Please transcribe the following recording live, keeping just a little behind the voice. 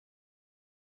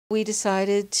We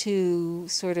decided to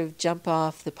sort of jump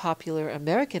off the popular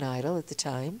American Idol at the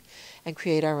time and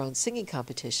create our own singing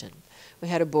competition. We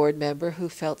had a board member who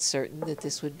felt certain that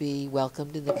this would be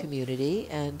welcomed in the community,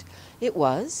 and it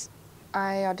was.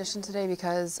 I auditioned today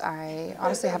because I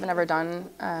honestly haven't ever done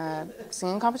a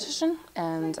singing competition,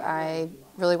 and I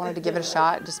really wanted to give it a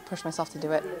shot, just push myself to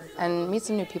do it, and meet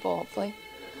some new people, hopefully.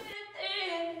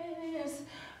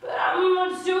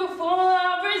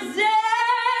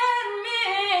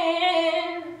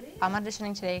 I'm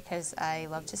auditioning today because I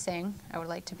love to sing. I would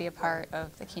like to be a part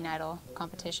of the Keene Idol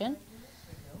competition.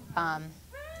 I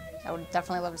would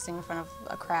definitely love to sing in front of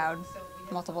a crowd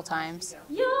multiple times.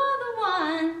 You're the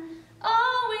one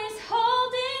always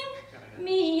holding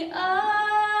me up.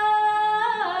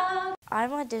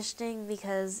 I'm auditioning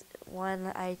because,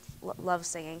 one, I love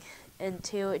singing, and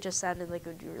two, it just sounded like it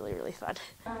would be really, really fun.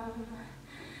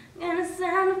 Gonna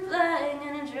sound a flag,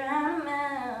 gonna drown 'em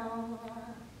out.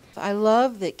 I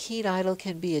love that Keene Idol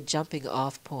can be a jumping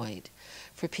off point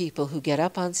for people who get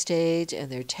up on stage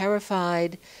and they're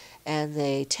terrified and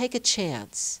they take a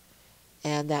chance,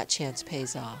 and that chance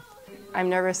pays off. I'm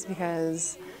nervous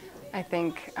because I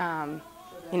think,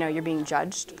 you're being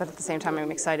judged, but at the same time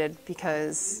I'm excited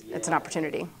because it's an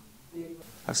opportunity.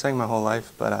 I've sang my whole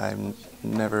life, but I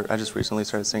just recently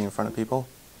started singing in front of people,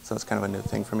 so it's kind of a new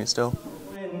thing for me still.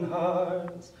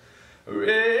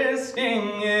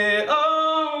 Risking it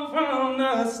all from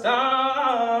the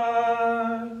start.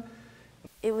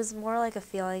 It was more like a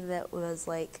feeling that was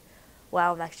like,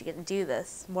 wow, I'm actually going to do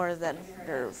this, more than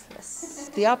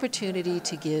nervous. The opportunity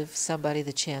to give somebody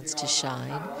the chance to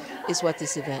shine is what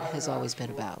this event has always been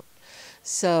about.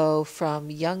 So from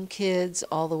young kids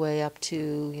all the way up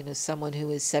to, someone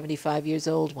who is 75 years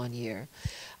old one year,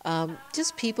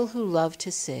 just people who love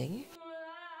to sing.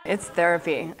 It's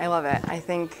therapy. I love it. I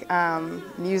think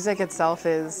music itself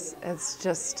it's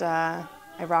just, I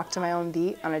rock to my own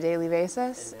beat on a daily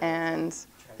basis, and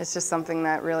it's just something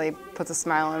that really puts a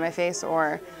smile on my face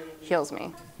or heals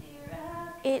me.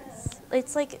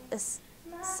 It's like a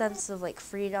sense of like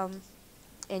freedom,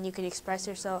 and you can express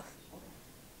yourself,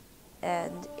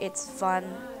 and it's fun.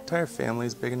 My entire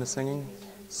family's big into singing,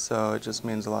 so it just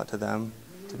means a lot to them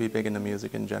to be big into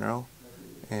music in general.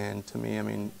 And to me,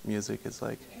 music is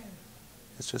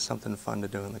it's just something fun to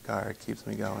do in the car. It keeps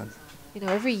me going.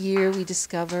 Every year we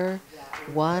discover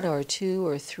one or two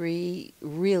or three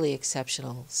really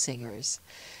exceptional singers,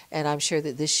 and I'm sure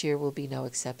that this year will be no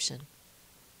exception.